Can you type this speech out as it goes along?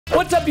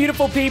What's up,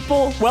 beautiful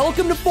people?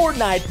 Welcome to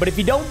Fortnite, but if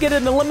you don't get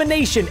an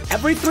elimination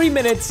every 3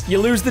 minutes, you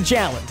lose the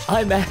challenge.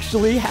 I'm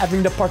actually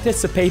having to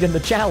participate in the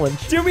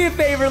challenge. Do me a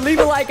favor, leave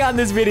a like on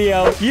this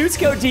video, use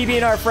code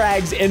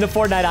TBNRfrags in the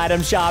Fortnite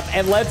item shop,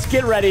 and let's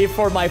get ready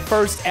for my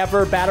first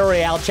ever Battle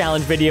Royale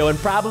challenge video in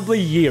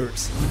probably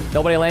years.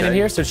 Nobody landed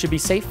here, so it should be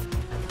safe.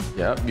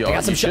 Yep.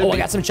 I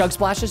got some chug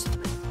splashes.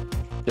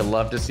 You'll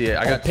love to see it.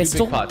 I got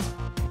pistol. 2 big pots.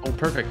 Oh,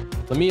 perfect.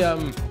 Let me,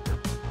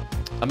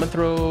 I'm gonna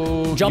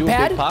throw jump you a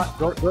pad? big pot.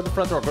 Go to the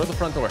front door. Go to the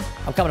front door.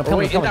 I'm coming.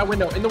 Wait, in that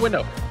window. In the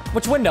window.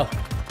 Which window?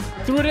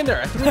 Threw it in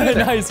there. I threw it in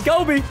there. Nice,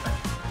 Kobe.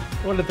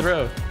 What a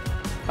throw.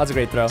 That's a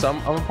great throw. So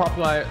I'm gonna pop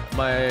my.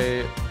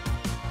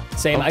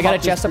 Same. I got a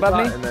chest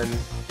above me. And then,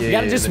 we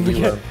gotta just we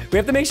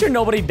have to make sure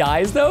nobody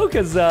dies though,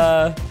 because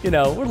you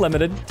know, we're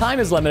limited. Time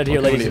is limited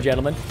here, ladies and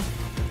gentlemen.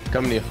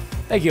 Coming to you.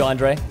 Thank you,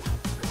 Andre.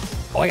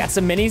 Oh, I got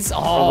some minis.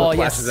 Oh,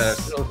 yes.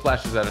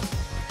 Flashes at us.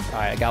 All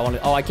right, I got one.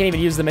 Oh, I can't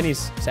even use the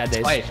minis. Sad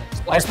days. Splash.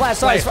 Oh, splash.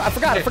 Sorry, I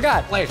forgot.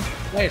 Splash.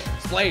 All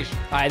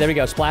right, there we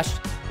go. Splash.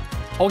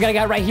 Oh, we got a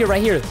guy right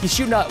here. He's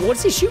shooting up.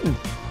 What's he shooting?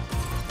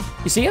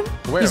 You see him?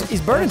 Where?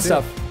 He's burning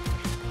stuff.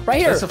 Right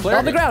here.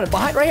 On the ground.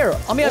 Behind. Right here.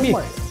 On me.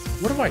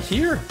 What do I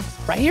hear?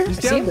 Right here. He's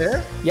down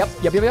there? Yep.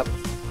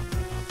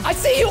 I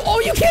see you. Oh,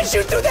 you can't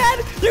shoot through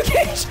that. You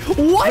can't.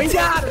 What? We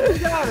got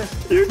it.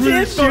 You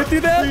can't shoot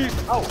through that?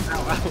 Ow.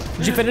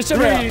 Did you finish it?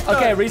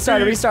 Okay,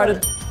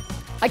 restarted.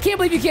 I can't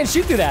believe you can't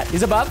shoot through that.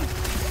 He's above.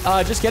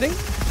 Just kidding.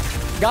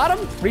 Got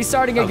him.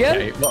 Restarting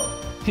again. Well,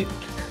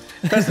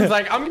 Preston's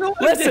like, I'm gonna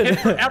listen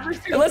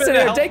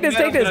here, take this.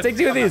 Take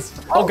 2 of these.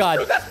 Oh God.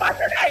 Dude, that's my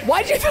grenade.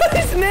 Why'd you throw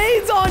these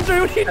nades, Andre?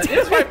 What are you doing?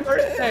 It's my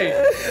first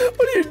day.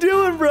 What are you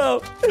doing,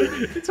 bro?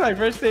 It's my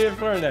first day of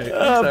Fortnite.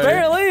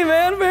 Barely,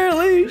 man,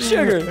 barely.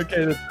 Sugar.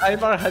 Okay, the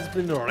timer has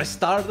been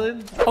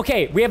restarted.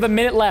 Okay, we have a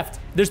minute left.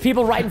 There's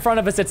people right in front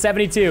of us at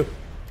 72.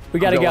 We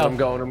gotta go. I'm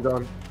going. I'm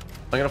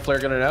gonna flare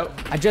gun it out.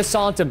 I just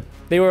saw them.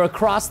 They were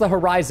across the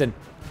horizon.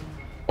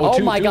 Oh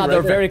my God,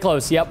 they're very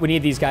close. Yep, we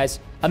need these guys.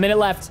 A minute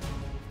left.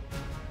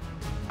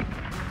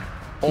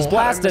 He's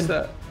blasting.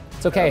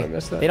 It's okay.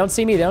 They don't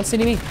see me. Oh,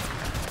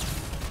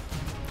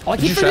 I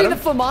keep forgetting the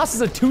FAMAS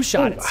is a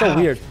 2-shot. It's so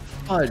weird.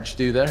 Fudge,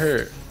 dude, that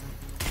hurt.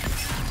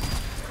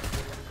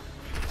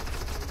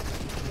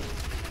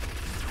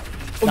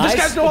 Nice.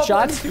 This guy's Good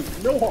shots.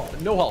 No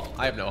help.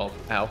 I have no help.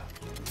 Ow.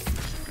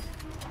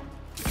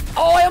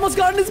 Oh, I almost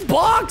got in his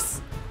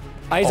box.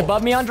 He's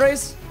above me,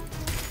 Andres.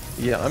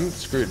 Yeah, I'm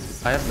screwed.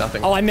 I have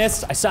nothing. Oh, I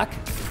missed. I suck.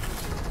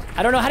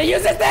 I don't know how to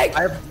use this thing.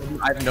 I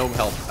have no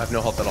help. I have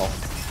no help at all.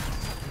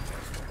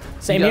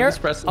 Same here.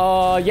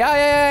 Oh,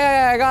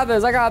 yeah. I got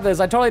this.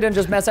 I totally didn't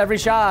just miss every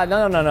shot.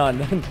 No.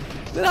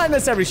 Did I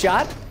miss every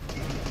shot?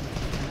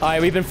 All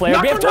right, we've been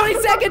flared. We have 20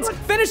 seconds.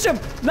 Finish him.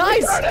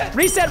 Nice.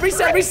 Reset.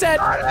 Reset.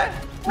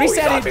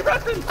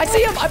 I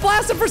see him. I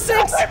blast him for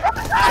 6.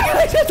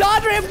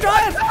 Andre, I'm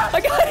trying.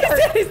 I got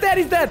it.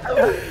 He's dead.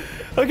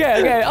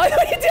 Okay. What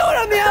are you doing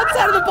on the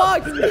outside of the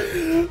box?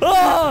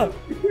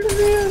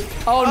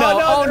 Oh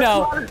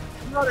no.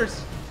 Marauders.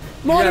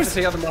 You have to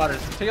take out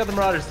the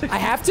marauders. I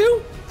have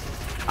to?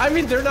 I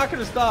mean, they're not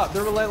going to stop.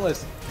 They're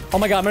relentless. Oh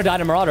my God, I'm going to die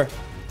to Marauder.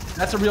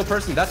 That's a real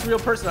person.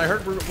 I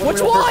heard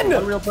Which one?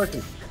 One real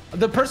person.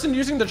 The person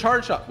using the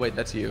charge shot. Wait,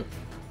 that's you.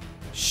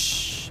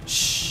 Shh.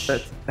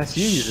 That's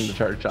you using the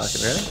charge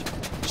shotgun, right?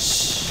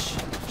 Shh.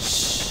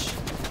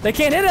 They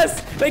can't hit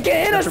us.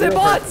 They're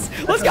bots.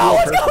 Let's go.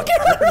 Get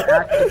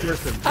rid.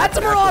 That's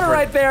a Marauder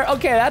right there.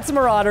 Okay, that's a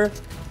Marauder.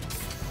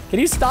 Can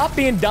you stop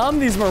being dumb,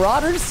 these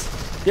Marauders?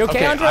 You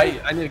okay,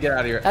 Andre? I need to get out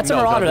of here. That's a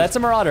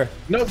Marauder.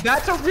 No,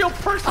 that's a real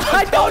person.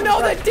 I don't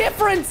know the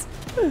difference.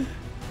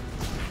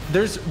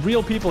 There's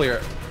real people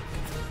here.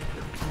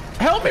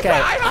 Help me, okay.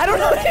 I don't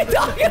know what you're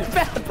talking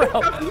about,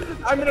 bro.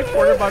 I'm in a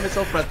corner by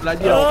myself, Preston. I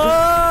need help.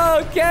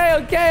 Oh,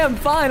 okay. I'm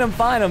fine. I'm on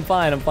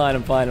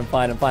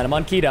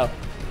keto.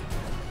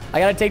 I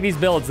gotta take these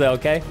builds though,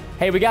 okay?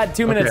 Hey, we got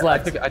 2 minutes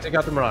left. I took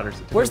out the Marauders.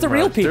 Where's the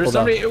real people, There's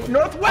somebody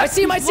northwest.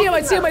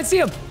 I see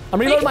him. I'm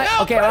reloading my.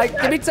 Okay, all right.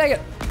 Give me a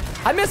second.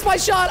 I missed my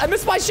shot. I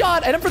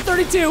hit him for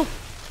 32.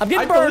 I'm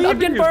getting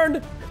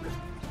burned.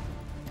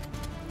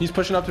 He's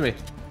pushing up to me.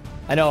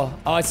 I know.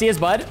 Oh, I see his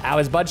bud. Ow,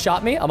 his bud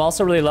shot me. I'm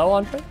also really low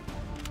on him.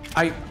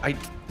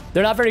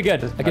 They're not very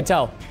good. I can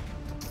tell.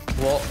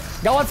 Well,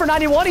 got one for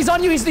 91. He's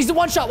on you. He's a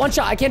one shot.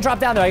 I can't drop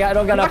down there. I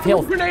don't got enough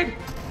heal. Grenade.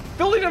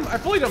 I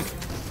bullied him.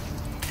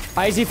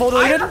 Is he full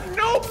deleted? I have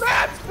no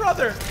mats,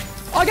 brother.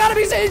 I got him.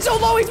 He's so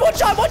low. He's one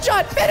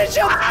shot. Finish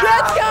him.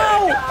 Let's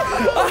go.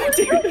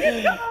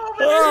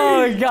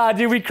 Oh God,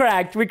 dude, we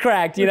cracked,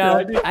 you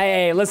know.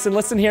 Hey,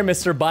 listen here,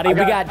 Mr. Buddy. We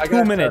got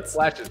 2 minutes.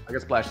 I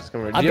got splashes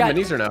coming. Do you have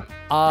minis or no?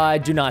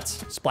 Do not.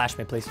 Splash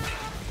me, please.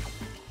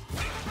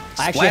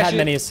 I actually had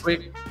minis.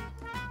 Wait.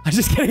 I'm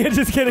just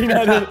kidding.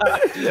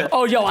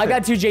 Oh, yo, I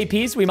got 2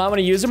 JPs. We might want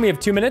to use them. We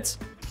have 2 minutes.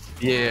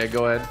 Yeah,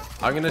 go ahead.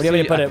 I'm gonna. Where do you want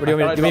me to put it? Do you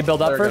want me to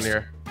build up first?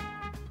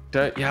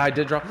 Yeah, I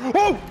did drop.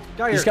 Oh,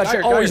 guy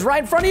here. He's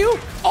right in front of you.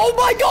 Oh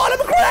my God, I'm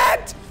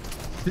cracked.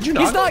 Did you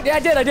not? He's knocked. Yeah,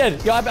 I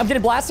did. Yo, I'm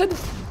getting blasted.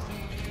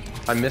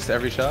 I missed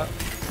every shot.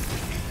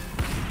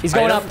 He's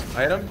going up.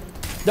 I hit him.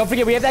 Don't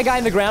forget, we have that guy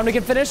in the ground we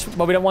can finish,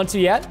 but we don't want to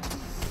yet.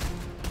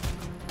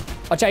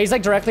 Watch out, he's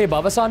like directly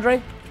above us,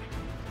 Andre.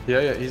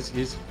 Yeah,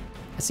 he's.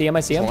 I see him,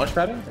 I see him. Launch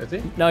padding, is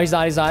he? No, he's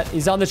not.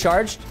 He's on the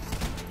charged.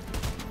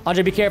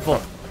 Andre, be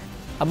careful.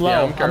 I'm low.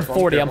 Yeah, I'm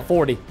careful, I'm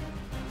 40.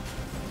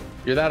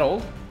 You're that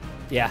old?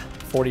 Yeah,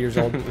 40 years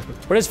old.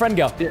 Where'd his friend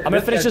go? Yeah, I'm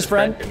gonna finish his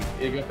friend.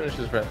 Yeah, go finish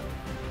his friend.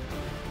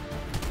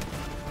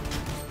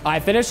 I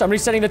finished. I'm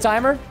resetting the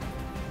timer.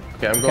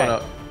 Okay, I'm going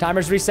up.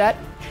 Timer's reset.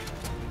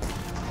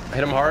 I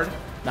hit him hard.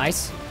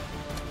 Nice.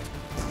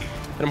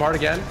 Hit him hard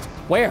again.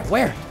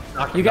 Where?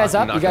 You guys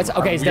up? You guys?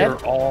 Okay, he's dead. We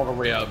were all the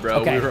way up, bro.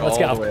 Okay, we were let's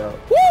all go. the way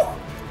up. Woo!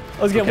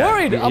 I was getting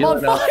worried. I'm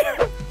on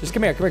fire. Just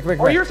come here.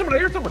 Oh, I hear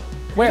someone.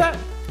 Where?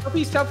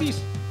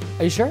 Southeast.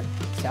 Are you sure?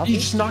 Southeast? He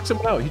just knocked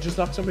someone out. Do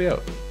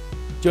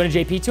you want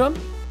to JP to him?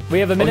 We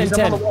have a minute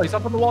and 10. He's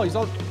up on the wall.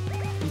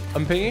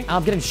 I'm pinging.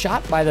 I'm getting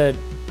shot by the...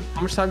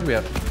 How much time do we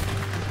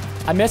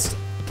have? I missed.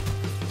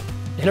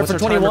 Hit her for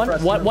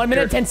 21. 1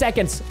 minute and 10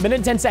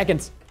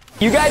 seconds.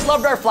 You guys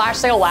loved our flash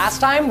sale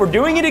last time. We're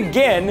doing it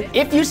again.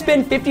 If you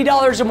spend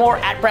 $50 or more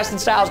at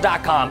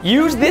PrestonStyles.com,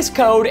 use this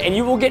code and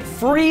you will get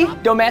free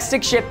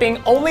domestic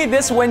shipping only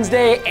this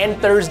Wednesday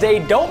and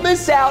Thursday. Don't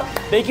miss out.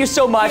 Thank you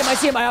so much. I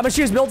see him. I'm gonna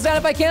shoot his builds down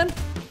if I can.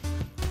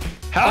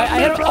 I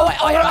hit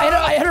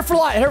her for a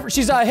lot.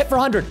 She's hit for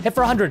 100. Hit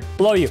for 100.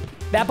 Below you.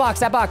 That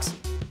box.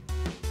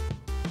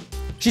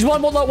 She's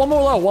one more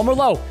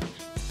low.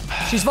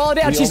 She's falling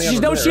down.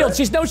 She's no shields.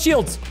 She's no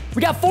shields.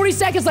 We got 40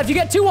 seconds left. You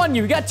got two on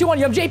you. I'm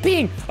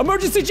JPing.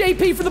 Emergency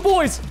JP for the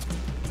boys.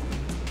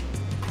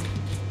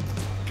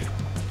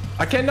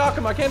 I can't knock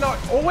him.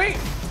 Oh, wait.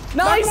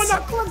 Nice.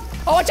 Knock one.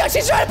 Oh, watch out.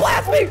 She's trying to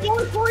blast me.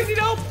 Corey, need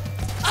help.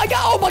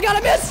 Oh my God,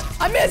 I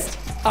missed.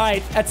 All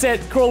right, that's it.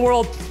 Cruel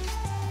world.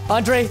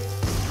 Andre.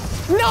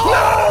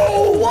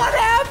 No! What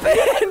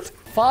happened?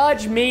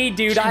 Fudge me,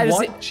 dude.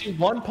 She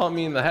one-pumped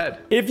me in the head.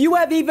 If you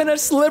have even a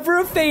sliver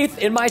of faith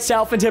in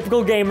myself and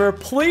Typical Gamer,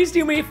 please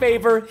do me a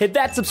favor. Hit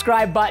that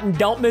subscribe button.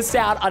 Don't miss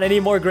out on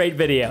any more great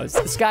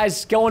videos. This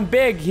guy's going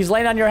big. He's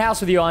laying on your house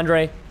with you,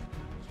 Andre.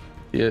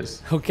 He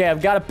is. Okay,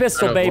 I've got a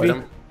pistol, baby.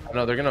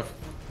 No, they're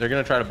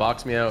gonna try to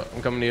box me out.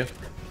 I'm coming to you.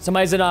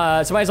 Somebody's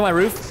on my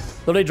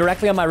roof. Literally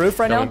directly on my roof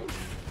right now.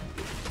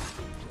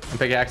 I'm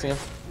pickaxing him.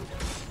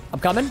 I'm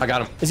coming. I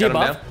got him. Is he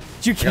above?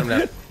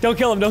 Don't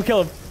kill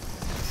him.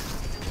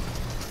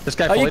 This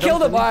guy. Oh, you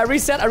killed him. I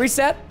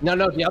reset. No,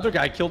 the other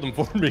guy killed him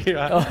for me.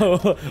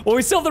 Oh, well,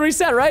 we still have the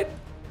reset, right?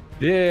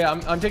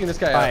 Yeah, I'm taking this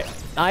guy out. All right,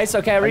 nice.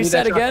 Okay, I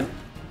reset again.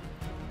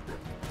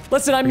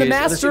 Listen, I'm the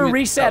master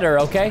resetter.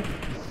 Okay.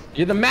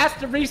 You're the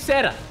master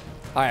resetter.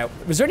 All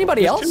right. Was there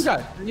anybody else? Two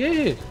guys.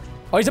 Yeah.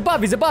 Oh, he's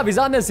above. He's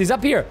on this. He's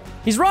up here.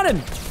 He's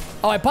running.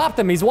 Oh, I popped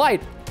him. He's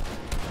white.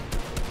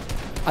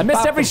 I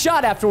missed every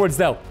shot afterwards,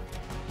 though.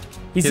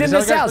 He's in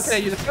this house.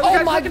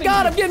 Oh my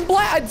God, I'm getting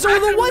black. So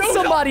there was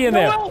somebody in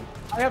there.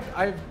 I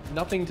have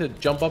nothing to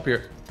jump up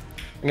here.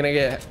 I'm gonna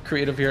get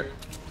creative here.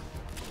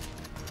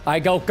 All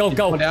right, go. He's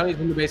down. He's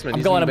in the basement.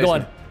 I'm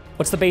going.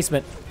 What's the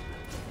basement?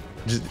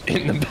 Just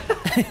in the back.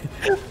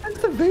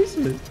 That's the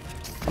basement.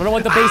 I don't know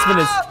what the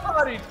basement is.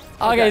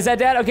 Okay, is that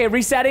dead? Okay,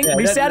 resetting.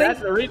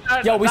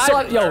 Yo, we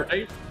saw.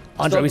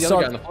 Andre, we saw.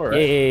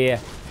 Yeah.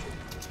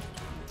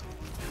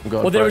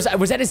 Well, was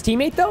that his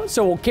teammate though?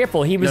 So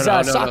careful. He was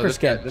soccer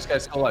skin. This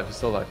guy's still alive. He's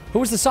still alive. Who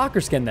was the soccer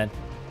skin then?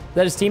 Is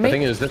that his teammate? I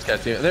think it was this guy.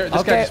 This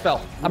guy just fell.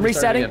 I'm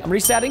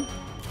resetting.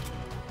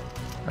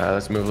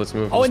 Let's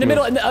move. Oh, in the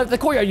middle, in the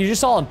courtyard. You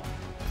just saw him.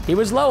 He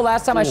was low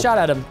last time I shot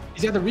at him.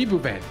 He's got the reboot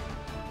van.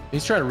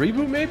 He's trying to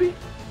reboot, maybe?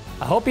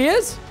 I hope he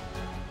is.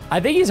 I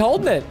think he's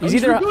holding it. He's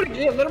either rebooting.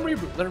 Yeah, let him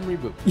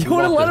reboot. You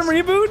want to let him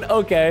reboot?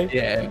 Okay.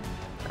 Yeah.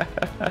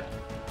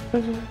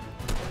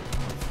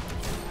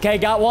 Okay,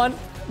 got one.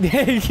 Look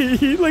at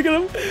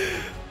him.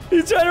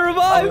 He's trying to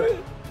revive.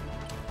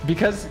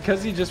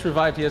 Because he just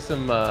revived, he has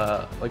some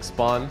like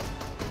spawn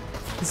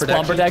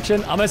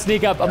protection. I'm gonna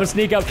sneak up.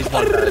 He's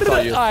all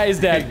right, he's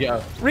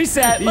dead.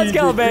 Reset. Let's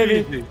go,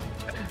 baby.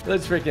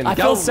 Let's freaking go. I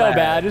feel so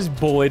bad. I just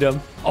bullied him.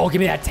 Oh,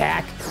 give me that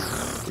tack.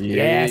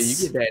 Yeah,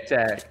 yes. You get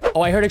that tack.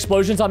 Oh, I heard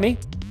explosions on me.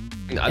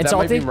 No, that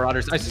might be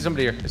marauders. I see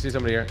somebody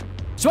here.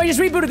 So I just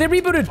rebooted. They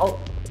rebooted. Oh,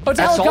 it's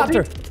a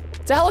helicopter. Salty?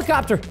 It's a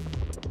helicopter.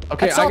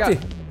 Okay,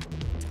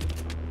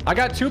 I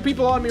got two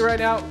people on me right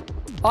now.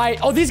 All right.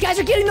 Oh, these guys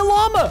are getting the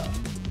llama.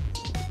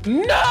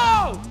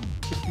 No!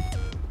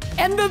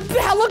 And the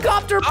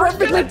helicopter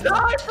perfectly. I'm gonna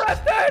die,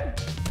 Preston!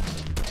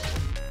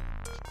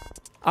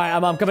 All right,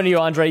 I'm coming to you,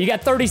 Andre. You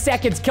got 30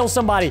 seconds. Kill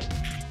somebody.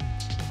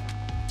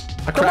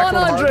 Come on,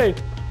 Andre.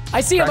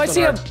 I see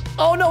him.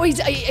 Oh no,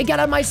 he got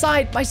on my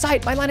side.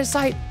 My line of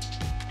sight.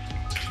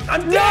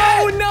 I'm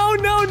dead. No.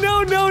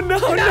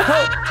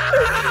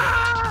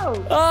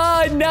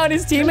 Now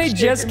his teammate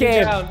just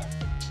came.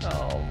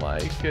 Oh my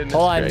goodness.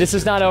 Hold on, this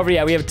is not over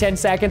yet. We have 10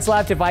 seconds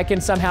left. If I can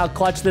somehow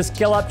clutch this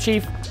kill up,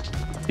 Chief.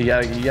 You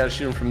gotta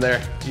shoot him from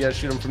there.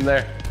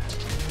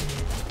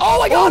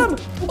 Oh, I got him!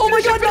 Oh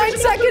my God, 9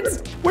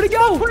 seconds! Where'd he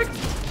go?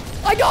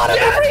 I got him!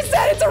 Yes.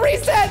 It's a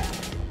reset!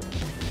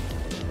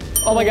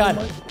 Oh my God.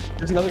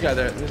 There's another guy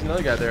there. There's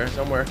another guy there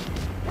somewhere.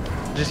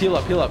 Just heal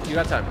up, heal up. You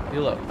got time.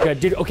 Heal up. Good,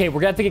 dude. Okay, we're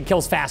gonna have to get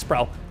kills fast,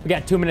 bro. We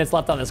got 2 minutes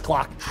left on this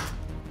clock.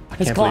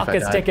 This clock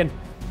is ticking.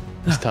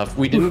 It's tough.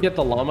 We didn't get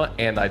the llama,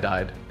 and I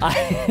died.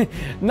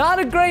 Not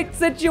a great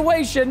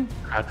situation.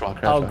 Crouch walk,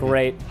 oh,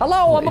 great.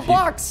 Hello, I'm a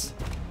box.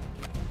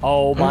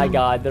 Oh my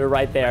God, they're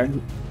right there.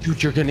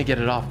 Dude, you're gonna get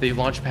it off. They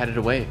launch padded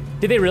away.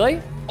 Did they really?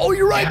 Oh,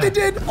 you're right, they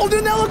did. Oh, they're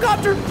in the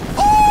helicopter.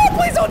 Oh,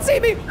 please don't see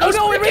me. Oh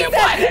no, it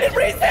reset. It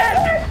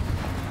reset.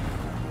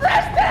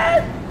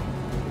 Preston!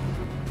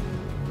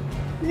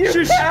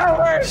 You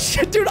coward!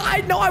 Dude,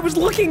 I know. I was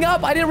looking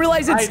up. I didn't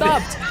realize it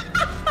stopped.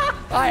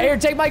 All right, here,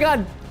 take my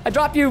gun. I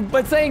dropped you,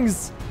 but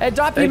things. I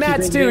dropped you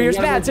mats too. Here's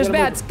mats. Here's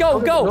mats.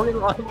 Go, go.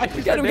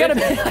 We got a minute.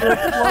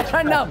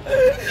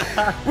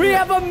 We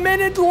have a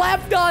minute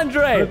left,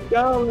 Andre. Let's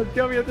go. Let's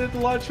go. We have to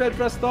launch pad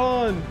pressed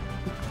on.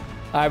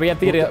 All right, we have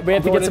to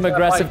get some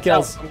aggressive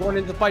kills. I'm going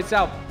into the fight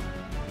south.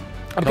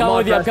 I'm coming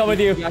with you. I'm coming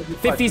with you.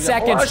 50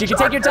 seconds. You can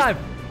take your time.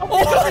 Oh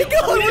my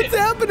God, what's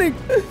happening?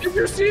 Did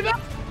you see that?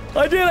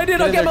 I did.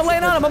 Okay, I'm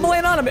laying on him. I'm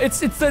laying on him.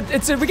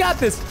 We got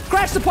this.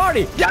 Crash the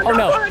party. Yeah, oh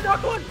no.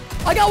 One.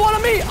 I got one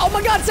on me. Oh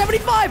my God,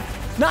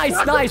 75. Nice.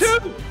 All right,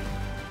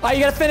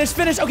 you gotta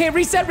finish. Okay,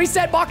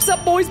 reset. Box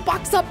up, boys.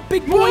 Box up,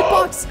 big boy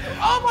box.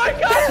 Oh my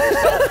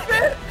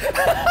God.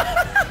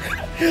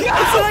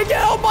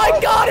 Oh my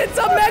God, it's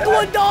a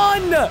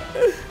megalodon.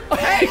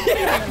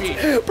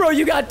 Hey, bro,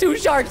 you got 2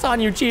 sharks on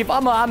you, Chief.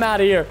 I'm out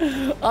of here.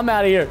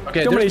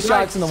 Okay, too many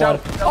sharks in the water.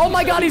 Oh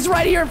my God, he's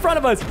right here in front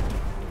of us.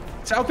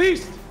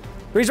 Southeast.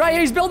 He's right here.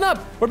 He's building up.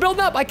 We're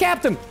building up. I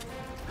capped him.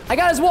 I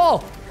got his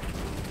wall.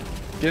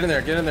 Get in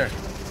there.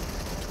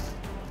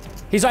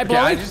 He's right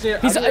below me.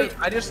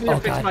 I just need to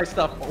fix my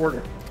stuff.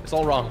 Order. It's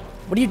all wrong.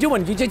 What are you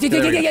doing?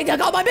 I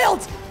got my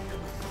build.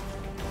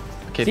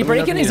 Okay, is he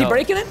breaking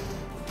it?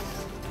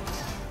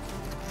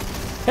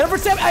 Hit him for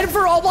 7. Hit him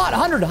for a lot.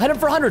 100. Hit him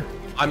for 100.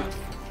 I'm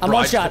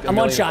one shot. I'm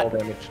one shot.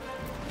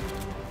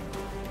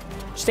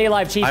 Stay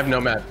alive, Chief. I have no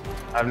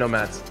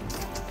mats.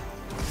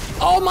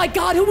 Oh my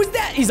God, who was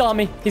that? He's on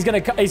me. He's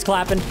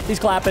clapping.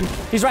 He's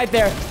right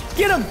there.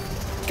 Get him.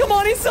 Come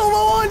on, he's so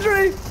low,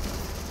 Andre.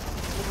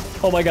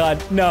 Oh my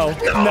God, no.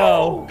 Come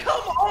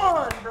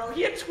on, bro.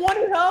 He had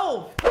 20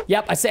 health.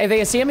 Yep, I think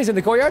I see him. He's in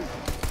the courtyard.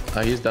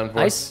 He's done for.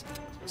 Nice.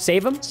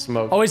 Save him.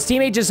 Smoke. Oh, his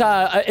teammate just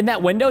in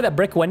that window, that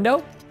brick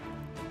window.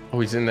 Oh,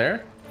 he's in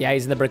there? Yeah,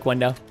 he's in the brick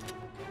window.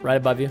 Right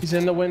above you. He's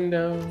in the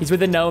window. He's with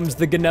the gnomes,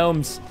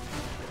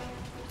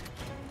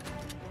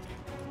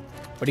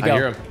 Where'd he go? I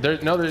hear him.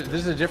 This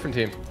is a different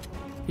team.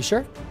 You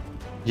sure?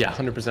 Yeah,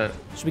 100%.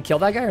 Should we kill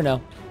that guy or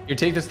no? You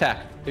take this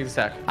tack.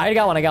 I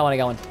got one.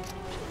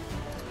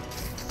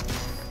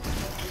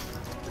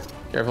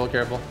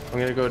 Careful. I'm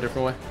gonna go a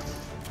different way.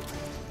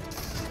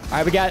 All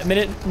right, we got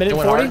minute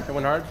 40. It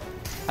went hard.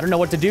 I don't know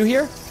what to do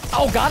here.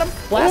 Oh, got him.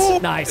 Blast. Oh,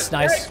 nice.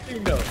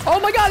 Oh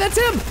my God, that's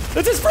him.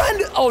 That's his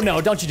friend. Oh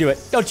no, don't you do it.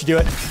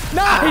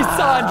 Nice,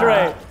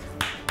 Andre.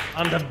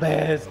 I'm the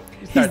best.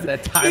 Restart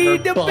that timer,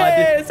 the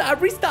best. I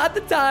restart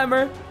the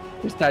timer.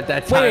 Restart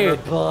that timer,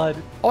 bud.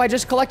 Oh, I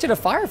just collected a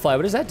firefly.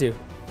 What does that do?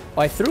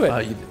 Oh, I threw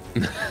it.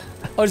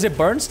 Oh, does it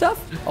burn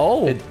stuff?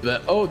 Oh.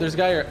 There's a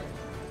guy here.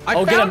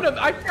 I found him.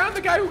 I found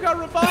the guy who got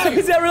revived.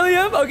 Is that really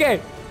him?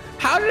 Okay.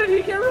 How did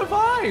he get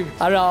revived?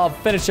 I don't know. I'll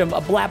finish him. Blah,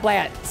 blah. We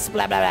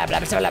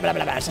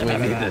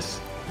need this.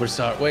 We're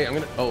sorry. Wait, I'm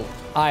gonna. Oh.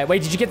 All right.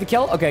 Wait, did you get the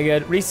kill? Okay,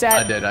 good. Reset.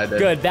 I did.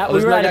 Good. That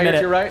was right a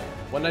minute. You're right.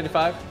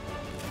 195.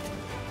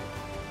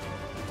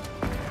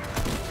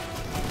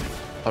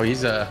 Oh,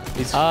 he's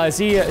is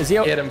he?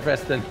 Get him,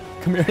 Preston.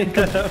 Come here.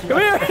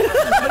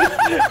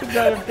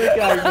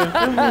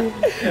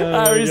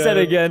 I reset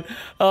again.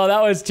 Oh,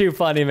 that was too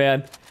funny,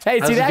 man.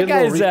 Hey, see that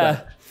guy's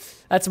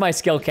that's my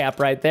skill cap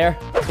right there.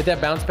 Hit that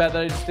bounce pad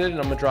that I just did, and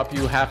I'm gonna drop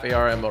you half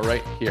AR ammo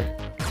right here.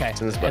 Okay.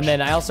 It's in this bush. And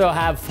then I also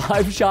have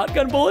 5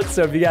 shotgun bullets,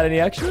 so if you got any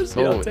extras,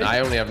 I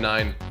only have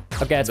 9.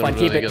 Okay, that's fine.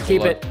 Keep it.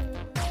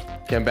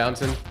 Okay, I'm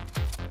bouncing.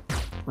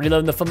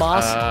 Reloading the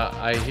FAMAS.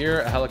 I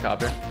hear a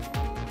helicopter.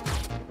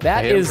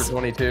 That is for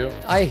 22.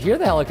 I hear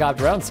the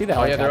helicopter. I don't see the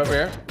helicopter. Oh yeah,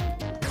 they're over here.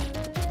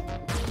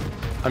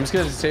 I'm just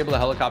gonna disable the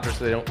helicopter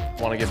so they don't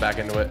want to get back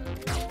into it.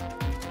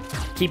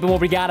 Keep him where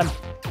we got him.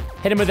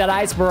 Hit him with that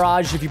ice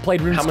barrage if you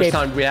played RuneScape. How much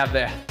time do we have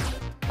there?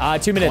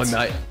 2 minutes. 1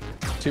 night.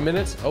 2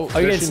 minutes? Oh,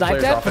 you getting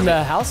sniped at from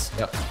the house?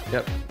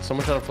 Yep.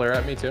 Someone shot a flare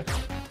at me too.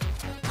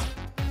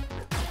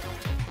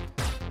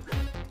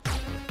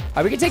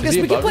 Alright, we can take this.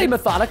 We can play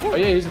methodical. Oh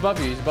yeah, he's above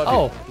you. He's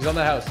on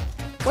the house.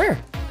 Where?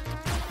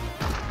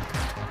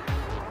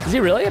 Is he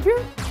really up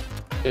here?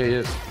 Yeah, he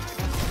is.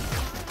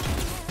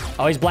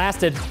 Oh, he's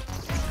blasted.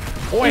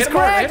 Oh, he's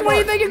cracked. Where do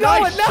you think you're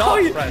going? No,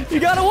 you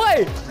got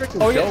away.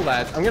 Oh, yeah.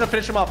 Lads. I'm gonna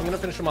finish him off.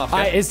 All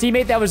right, his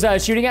teammate that was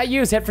shooting at you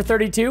is hit for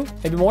 32,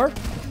 maybe more.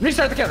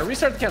 Restart the counter.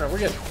 We're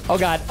good. Oh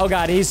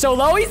god. He's so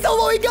low. He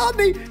got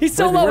me. He's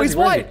so low. He's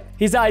white.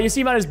 He's you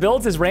see him on his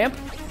builds, his ramp,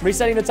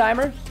 resetting the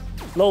timer.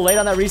 A little late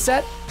on that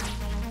reset.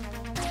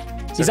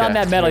 He's on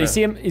that metal. You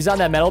see him? He's on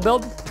that metal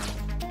build.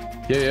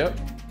 Yeah.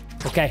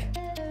 Okay.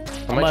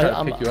 I might try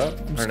to pick you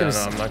up. No,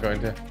 I'm not going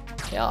to.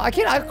 Yeah, I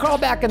crawl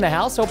back in the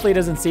house. Hopefully he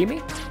doesn't see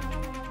me.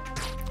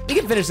 You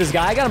can finish this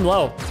guy. I got him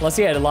low. Unless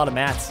he had a lot of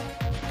mats.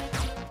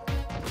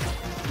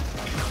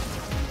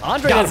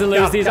 Andre doesn't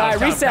lose these. All right,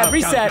 reset.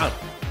 Reset.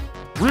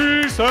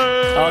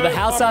 Oh, the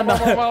house on the...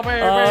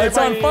 it's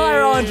on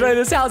fire, Andre.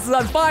 This house is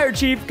on fire,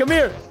 Chief. Come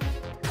here.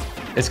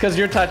 It's because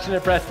you're touching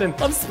it, Preston.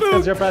 I'm spooked.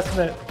 Because you're pressing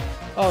it.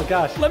 Oh,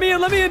 gosh. Let me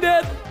in,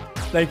 Dad.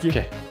 Thank you.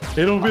 Okay.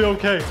 It'll be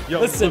okay. Yo,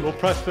 listen, little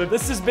Preston.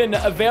 This has been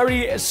a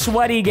very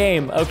sweaty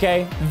game,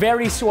 okay?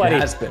 Very sweaty.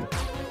 It has been.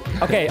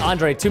 Okay,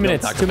 Andre, 2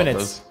 minutes. 2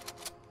 minutes.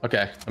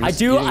 Okay.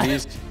 You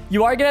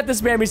are gonna have to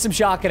spare me some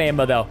shotgun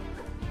ammo, though.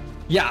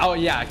 Yeah. Oh,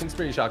 yeah. I can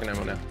spare you shotgun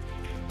ammo now.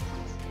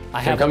 I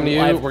have coming to you.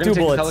 We're gonna take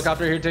bullets. this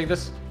helicopter here. Take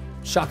this.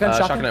 Shotgun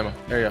ammo.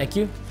 There you go. Thank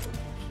you.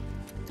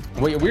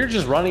 Wait, we're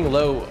just running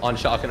low on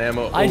shotgun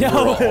ammo. I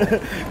know.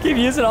 Keep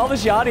using all the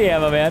shotty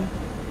ammo, man.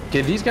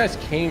 Okay, these guys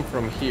came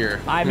from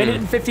here. I'm minute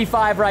and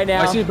 55 right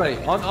now. I see you, buddy.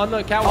 On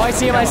the catwalk. Oh, I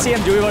see him. I see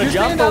him. Do we want to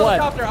jump or what?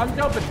 Helicopter. I'm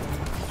jumping.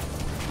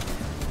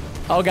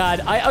 Oh God.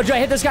 Do I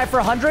hit this guy for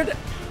 100?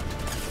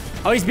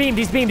 Oh, he's beamed.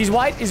 He's beamed. He's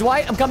white. He's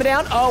white. I'm coming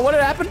down. Oh, what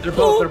did happen? They're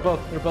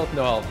both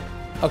no health.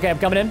 Okay, I'm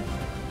coming in.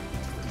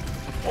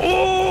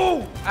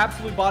 Oh!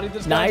 Absolutely bodied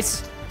this guy.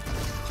 Nice.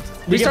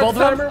 We get both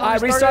of them. I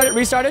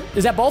restarted.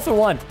 Is that both or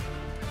one?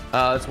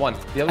 It's one.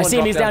 The other one. I see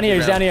him. He's down here.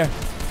 He's down here.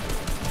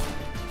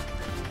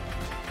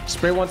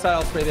 Spray one side.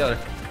 I'll spray the other.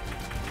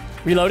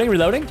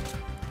 Reloading.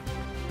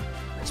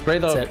 Spray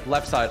the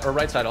left side or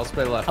right side. I'll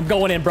spray the left. I'm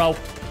going in, bro.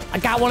 I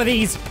got one of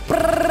these.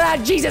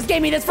 Jesus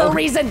gave me this for a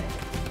reason.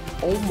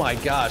 Oh my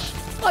gosh.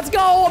 Let's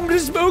go. I'm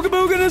just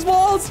booging his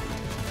walls.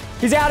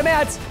 He's out of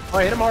mats. Oh,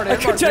 hit him hard. I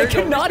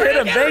could not hit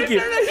him. Thank you.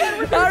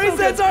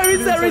 Reset.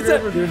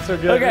 We're doing so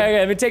good. Okay.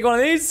 Let me take one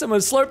of these. I'm gonna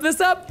slurp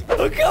this up.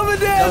 I'm coming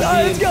down. All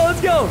right,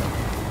 let's go.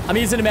 I'm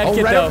using a med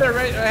kit right though. Up there,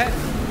 right ahead.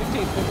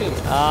 15.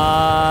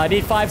 I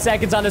need 5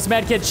 seconds on this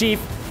med kit, Chief.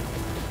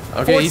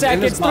 Okay, 4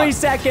 seconds, 3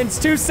 seconds,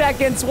 2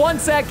 seconds, 1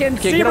 second,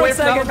 okay, 0 seconds.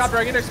 seconds. I'm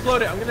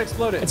gonna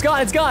explode it. It's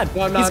gone.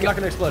 No, I'm not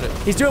gonna explode it.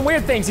 He's doing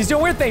weird things. I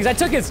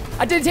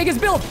didn't take his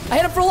build. I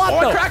hit him for a lot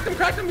though. I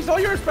cracked him. He's all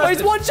yours, Preston. Oh,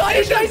 he's one shot.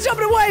 He's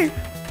jumping away.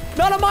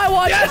 Not on my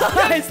watch.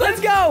 Yes,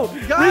 let's go.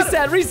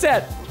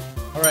 Reset.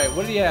 All right,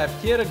 what do you have?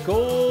 He had a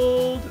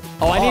gold.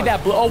 Oh, I need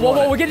that blue. Oh,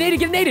 whoa, we're getting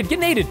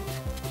naded.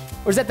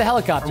 Or is that the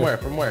helicopter?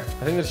 From where?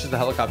 I think it's just the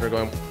helicopter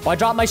going. Oh, I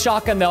dropped my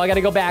shotgun though. I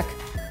gotta go back.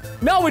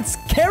 No, it's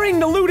carrying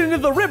the loot into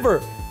the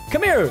river.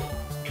 Come here.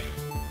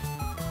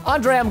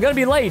 Andre, I'm gonna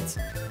be late.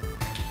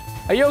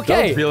 Are you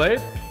okay? Don't be late.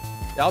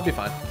 Yeah, I'll be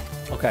fine.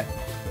 Okay.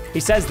 He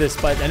says this,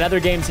 but in other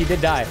games he did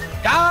die.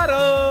 Got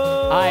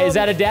him! Is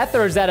that a death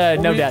or is that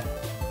a no death?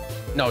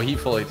 No, he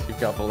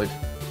got bullied.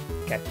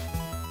 Okay.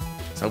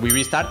 So we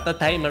restart the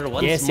timer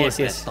once more.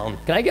 Yes. Can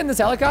I get in this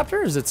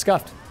helicopter or is it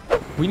scuffed?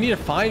 We need to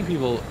find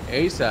people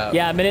ASAP.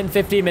 Yeah, minute and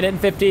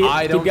 50.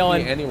 I don't Keep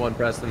going. see anyone,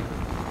 Preston.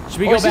 Should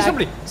we go back? I see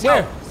somebody.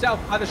 Where? South,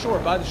 by the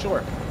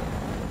shore.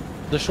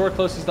 The shore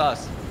closest to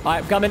us. All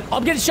right, I'm coming.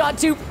 I'm getting shot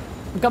too.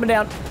 I'm coming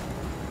down.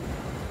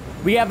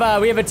 We have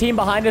a team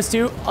behind us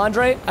too,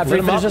 Andre. After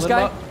we finish this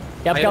guy.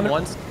 Yeah, I'm coming.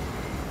 Once.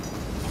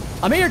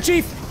 I'm here,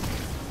 Chief.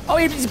 Oh,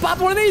 he just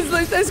popped one of these.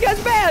 This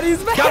guy's bad.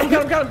 He's bad.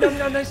 Got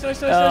him. Nice.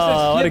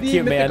 Oh, what a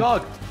cute man.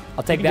 I'll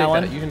take that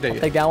one. You can take it.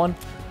 I'll take that one.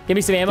 Give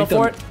me some ammo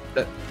for it.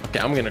 Okay,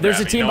 I'm gonna. There's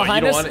a team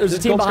behind us. There's a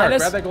team behind us.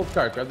 Grab that gold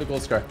scar. Grab the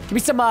gold scar. Give me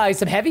some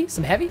heavy.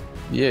 Some heavy.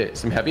 Yeah,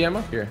 some heavy ammo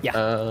here.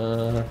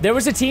 Yeah. There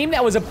was a team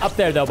that was up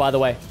there though, by the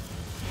way.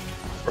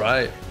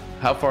 Right.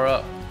 How far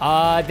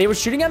up? They were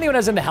shooting at me when I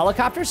was in the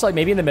helicopter, so like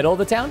maybe in the middle of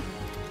the town.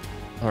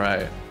 All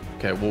right.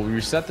 Okay. Well, we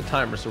reset the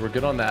timer, so we're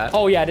good on that.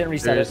 Oh yeah, I didn't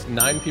reset There's it.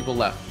 9 people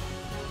left.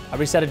 I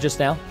reset it just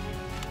now.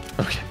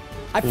 Okay.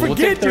 I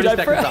forget, dude. I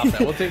forgot.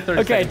 We'll take 30 seconds.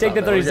 Okay, take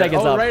the 30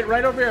 seconds off.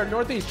 Right over here,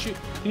 northeast. Can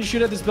you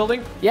shoot at this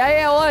building?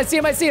 Yeah. Hold on, I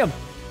see him.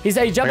 He's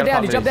jumping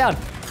down. He jumped down.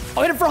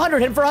 Oh, hit him for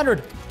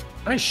 100.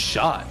 Nice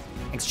shot.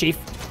 Thanks, Chief.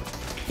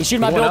 He's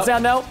shooting my builds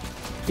down now.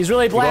 He's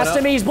really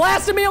blasting me. He's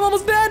blasting me. I'm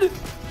almost dead.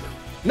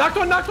 Knocked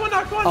one.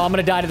 Oh, I'm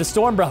gonna die to the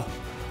storm, bro.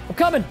 I'm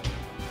coming.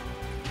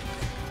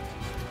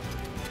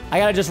 I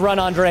gotta just run,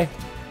 Andre.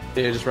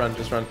 Yeah, just run. I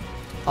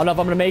don't know if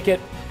I'm gonna make it.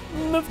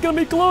 It's gonna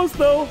be close,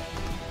 though.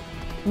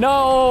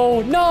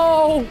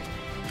 No.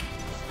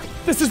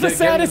 This is the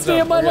saddest day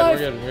of my life.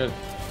 We're good.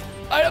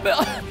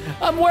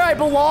 I'm where I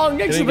belong,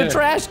 next to the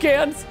trash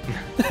cans.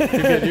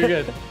 You're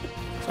good.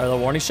 Sorry, the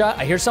warning shot.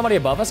 I hear somebody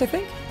above us, I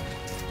think.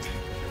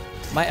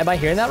 Am I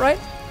hearing that right?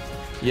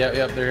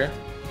 Yep, they're here.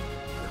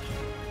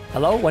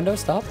 Hello, window,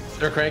 stop.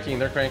 They're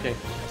cranking.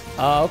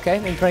 Okay,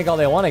 they can crank all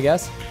they want, I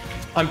guess.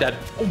 I'm dead.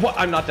 What?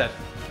 I'm not dead.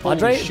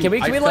 Andre, can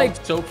we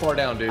like... so far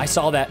down, dude. I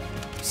saw that.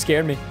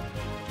 Scared me.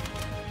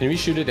 Can we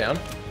shoot it down?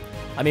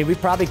 I mean, we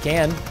probably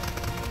can.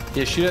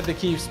 Yeah, shoot at the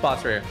key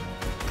spots right here.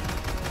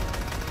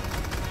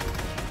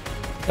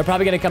 They're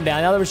probably gonna come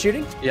down now that we're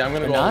shooting? Yeah, I'm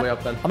gonna go all the way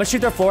up then. I'm gonna shoot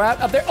their floor out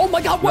up there. Oh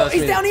my God, whoa,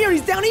 he's down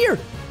here.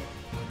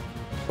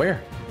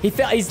 Where?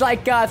 He's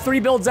like 3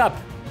 builds up.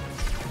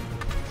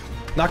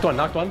 Knocked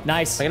one.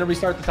 Nice. I'm gonna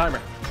restart the timer.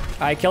 All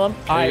right, kill him.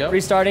 All right,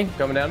 restarting.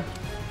 Coming down.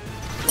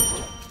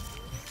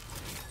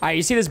 All right,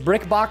 you see this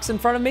brick box in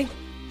front of me?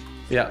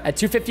 Yeah. At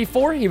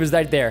 254, he was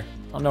right there.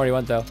 I don't know where he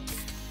went, though.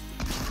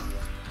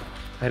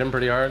 I hit him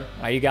pretty hard.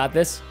 All right, you got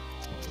this.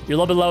 You're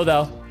a little bit low,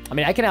 though. I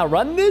mean, I can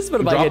outrun this,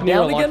 but if I get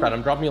down again...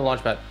 I'm dropping you a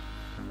launch pad.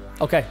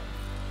 Okay.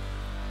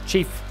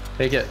 Chief.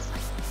 Take it.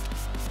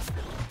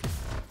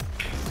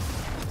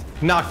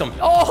 Knocked him.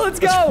 Oh, let's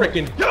go. Let's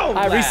freaking go, All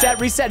right,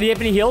 reset. Do you have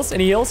any heals?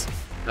 Any heals?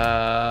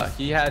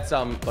 He had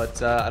some,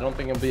 but I don't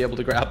think I'll be able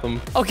to grab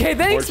them. Okay,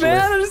 thanks,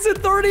 man. I just hit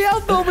 30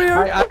 health over here.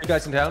 All right, you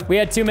guys in town? We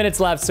had 2 minutes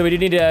left, so we do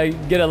need to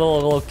get a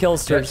little kill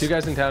streak. 2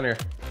 guys in town here.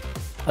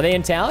 Are they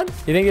in town?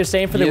 You think they're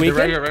staying for the weekend?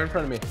 They're right here, right in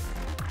front of me.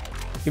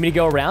 You mean to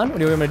go around? What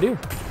do you want me to do?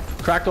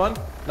 Cracked one.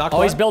 Knocked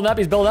one. Oh, he's building up.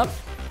 He's building up.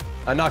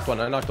 I knocked one.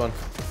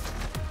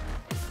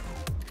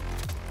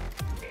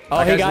 Oh,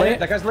 he got it.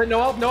 That guy's lit.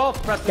 No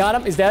health. Preston. Got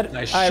him. He's dead.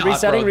 Nice All right,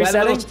 shot, resetting.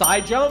 That little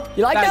side jump.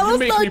 You like that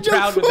little side jump? You made me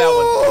proud with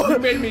that one. You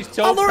made me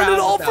so proud. I learned it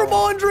all from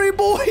Andre,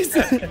 boys.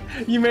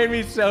 You made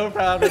me so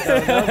proud with that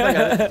one. That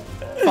was like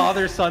a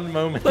father-son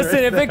moment.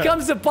 Listen, if it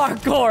comes to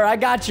parkour, I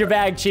got your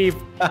bag, Chief.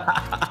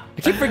 I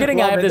keep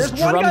forgetting I have this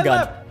drum gun.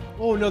 Left.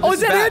 Oh, no, is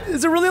that it?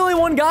 Is there really only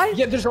one guy?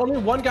 Yeah, there's only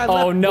one guy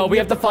left. Oh, no, we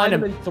have to find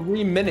him in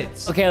 3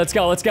 minutes. Okay, let's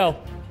go.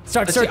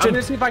 Start searching. I'm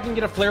gonna see if I can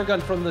get a flare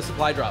gun from the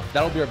supply drop.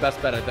 That'll be our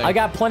best bet, I think. I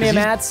got plenty of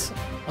mats.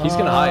 He's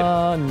gonna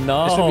hide.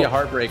 No. This would be a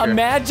heartbreaker.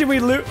 Imagine we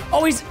lose.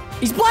 Oh, he's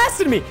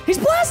blasting me. He's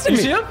blasting me.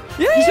 You see him?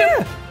 Yeah, you see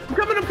him?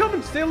 I'm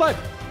coming. Stay alive.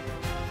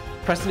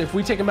 Preston, if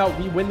we take him out,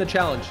 we win the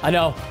challenge. I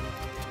know.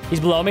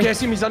 He's below me. Okay, I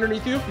see him. He's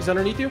underneath you.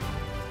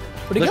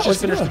 Let's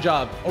just finish the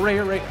job. Oh, right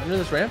here, right under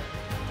this ramp.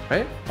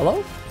 Right?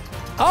 Hello?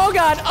 Oh,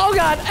 God.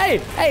 Hey.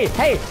 Let's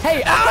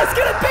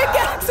get a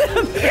pickaxe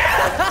him.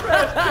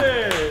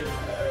 Yes,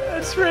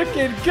 let's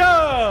freaking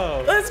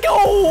go. Let's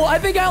go. I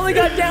think I only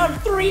got down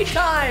 3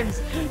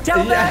 times.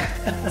 Tell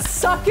that.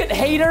 Suck it,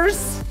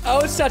 haters. Oh,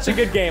 it was such a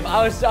good game.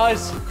 I was,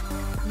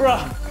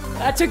 bruh.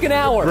 That took an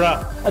hour.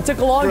 That took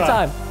a long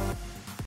time.